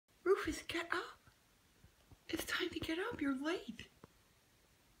Rufus, get up. It's time to get up. You're late.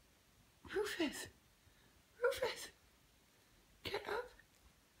 Rufus. Rufus. Get up.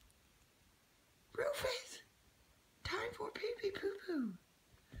 Rufus. Time for pee-pee poo-poo.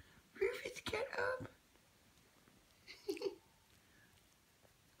 Rufus, get up.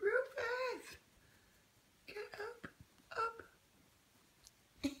 Rufus. Get up. Up.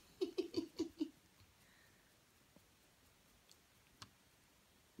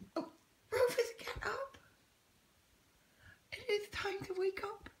 Oh, Rufus, get up. It is time to wake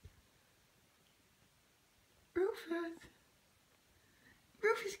up. Rufus.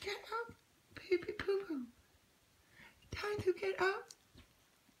 Rufus, get up. Pee-pee poo-poo. Time to get up.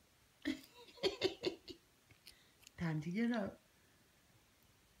 Time to get up.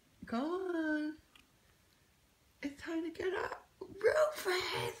 Go on. It's time to get up.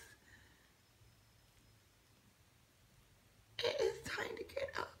 Rufus! It is time to get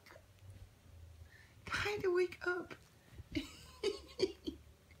up. Time to wake up.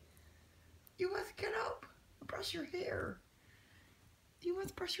 You must get up. Brush your hair. You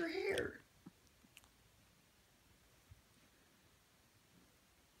must brush your hair.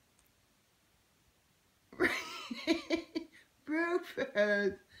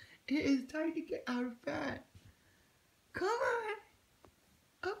 Rufus, it is time to get out of bed. Come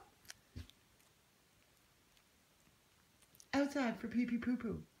on. Up. Outside for pee-pee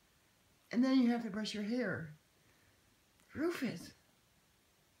poo-poo. And then you have to brush your hair. Rufus.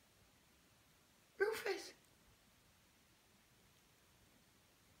 Rufus.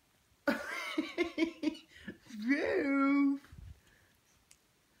 Rufus.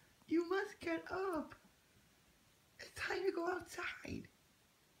 You must get up. It's time to go outside.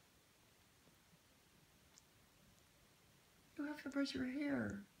 You have to brush your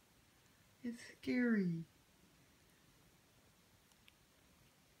hair. It's scary.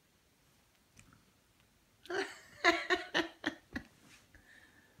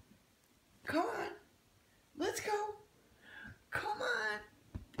 Come on. Let's go. Come on.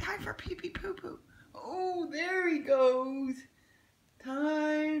 Time for pee-pee poo-poo. Oh, there he goes.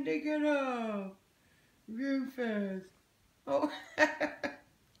 Time to get up. Rufus. Oh.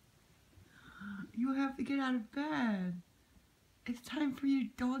 You have to get out of bed. It's time for you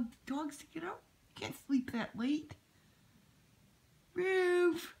dogs to get up. You can't sleep that late.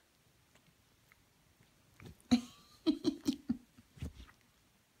 Roof.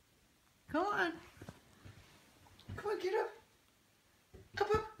 Come on. Come on, get up.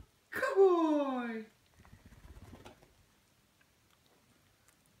 Up, up. Good boy.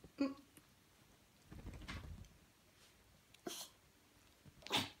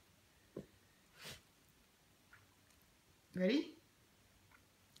 Ready?